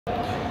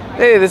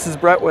Hey, this is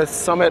Brett with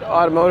Summit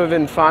Automotive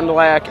in Fond du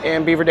Lac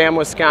and Beaver Dam,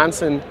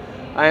 Wisconsin.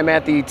 I am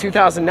at the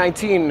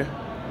 2019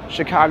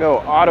 Chicago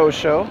Auto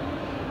Show,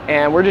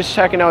 and we're just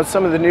checking out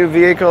some of the new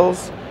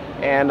vehicles.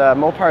 And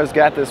Mopar's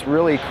got this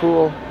really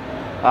cool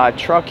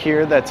truck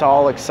here that's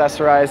all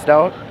accessorized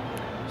out.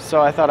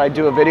 So I thought I'd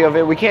do a video of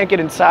it. We can't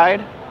get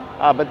inside,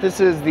 but this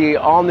is the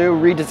all-new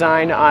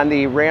redesign on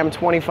the Ram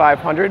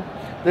 2500.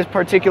 This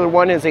particular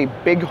one is a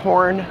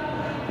Bighorn,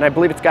 and I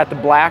believe it's got the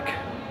black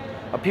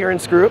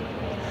appearance group.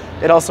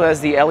 It also has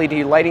the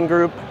LED lighting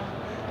group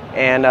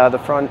and the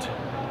front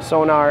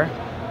sonar,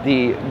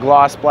 the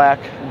gloss black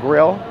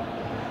grille.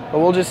 But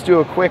we'll just do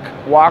a quick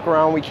walk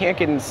around. We can't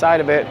get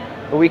inside of it,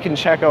 but we can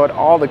check out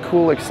all the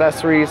cool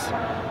accessories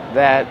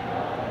that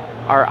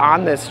are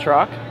on this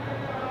truck.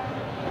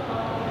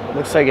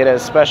 Looks like it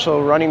has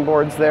special running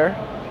boards there,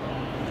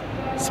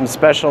 some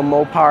special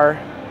Mopar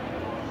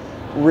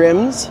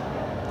rims,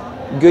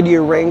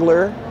 Goodyear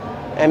Wrangler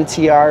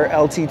MTR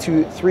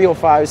LT2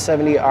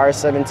 305/70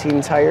 R17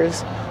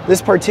 tires.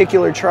 This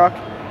particular truck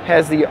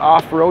has the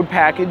off-road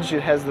package.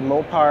 It has the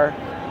Mopar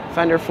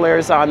fender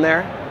flares on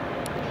there,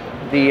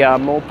 the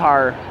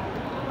Mopar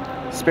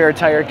spare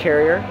tire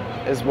carrier,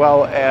 as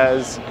well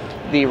as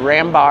the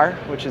Ram bar,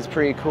 which is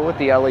pretty cool with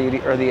the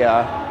LED or the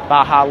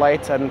Baja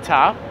lights on the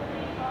top.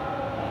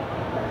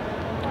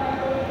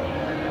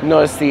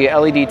 Notice the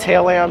LED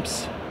tail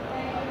lamps,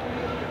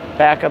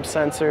 backup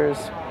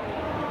sensors.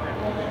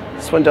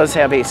 This one does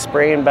have a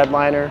spray-in bed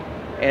liner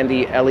and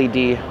the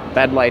LED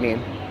bed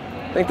lighting.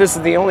 I think this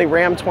is the only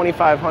Ram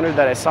 2500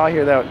 that I saw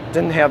here that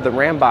didn't have the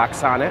Ram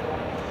box on it.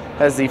 It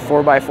has the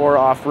 4x4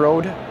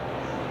 off-road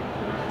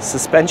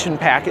suspension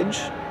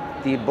package,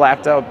 the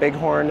blacked out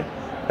Bighorn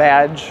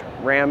badge,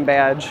 Ram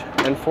badge,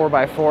 and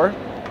 4x4.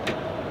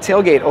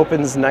 Tailgate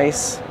opens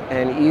nice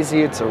and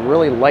easy. It's a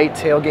really light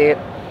tailgate.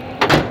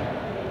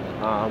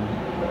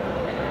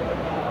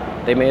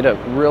 They made it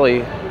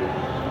really,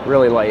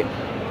 really light.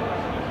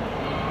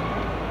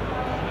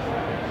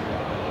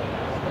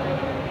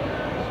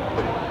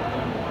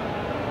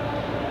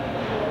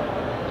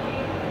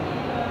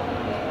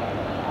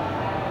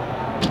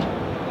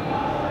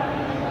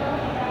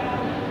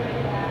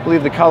 I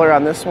believe the color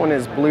on this one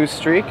is Blue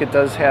Streak. It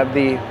does have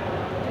the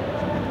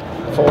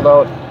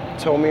fold-out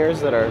tow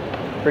mirrors that are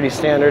pretty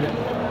standard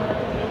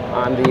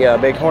on the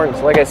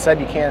Bighorns. Like I said,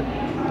 you can't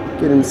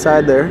get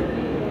inside there.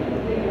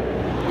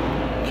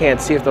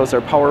 Can't see if those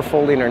are power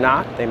folding or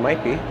not. They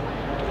might be.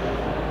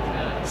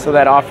 So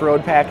that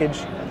off-road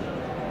package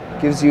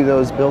gives you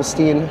those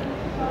Bilstein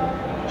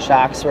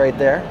shocks right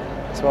there,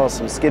 as well as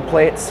some skid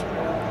plates.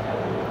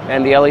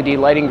 And the LED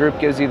lighting group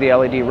gives you the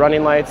LED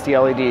running lights, the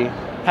LED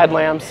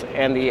headlamps,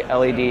 and the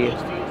LED,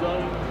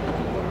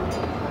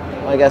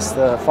 well, I guess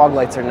the fog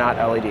lights are not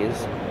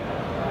LEDs,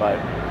 but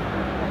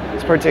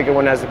this particular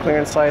one has the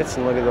clearance lights,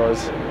 and look at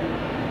those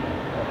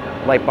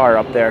light bar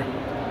up there.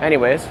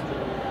 Anyways,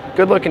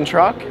 good looking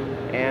truck,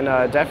 and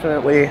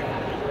definitely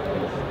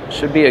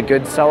should be a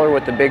good seller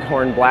with the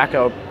Bighorn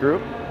Blackout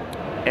group.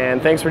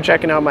 And thanks for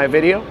checking out my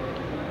video.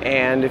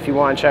 And if you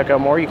want to check out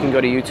more, you can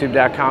go to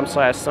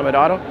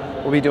youtube.com/summitauto.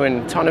 We'll be doing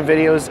a ton of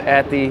videos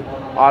at the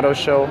auto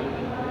show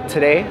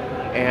today,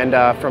 and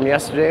from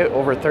yesterday,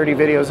 over 30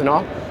 videos in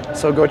all.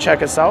 So go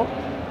check us out,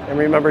 and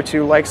remember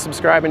to like,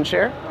 subscribe, and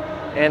share.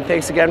 And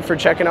thanks again for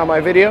checking out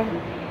my video.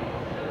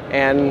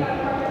 And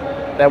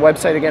that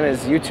website again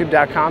is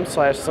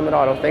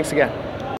youtube.com/summitauto. Thanks again.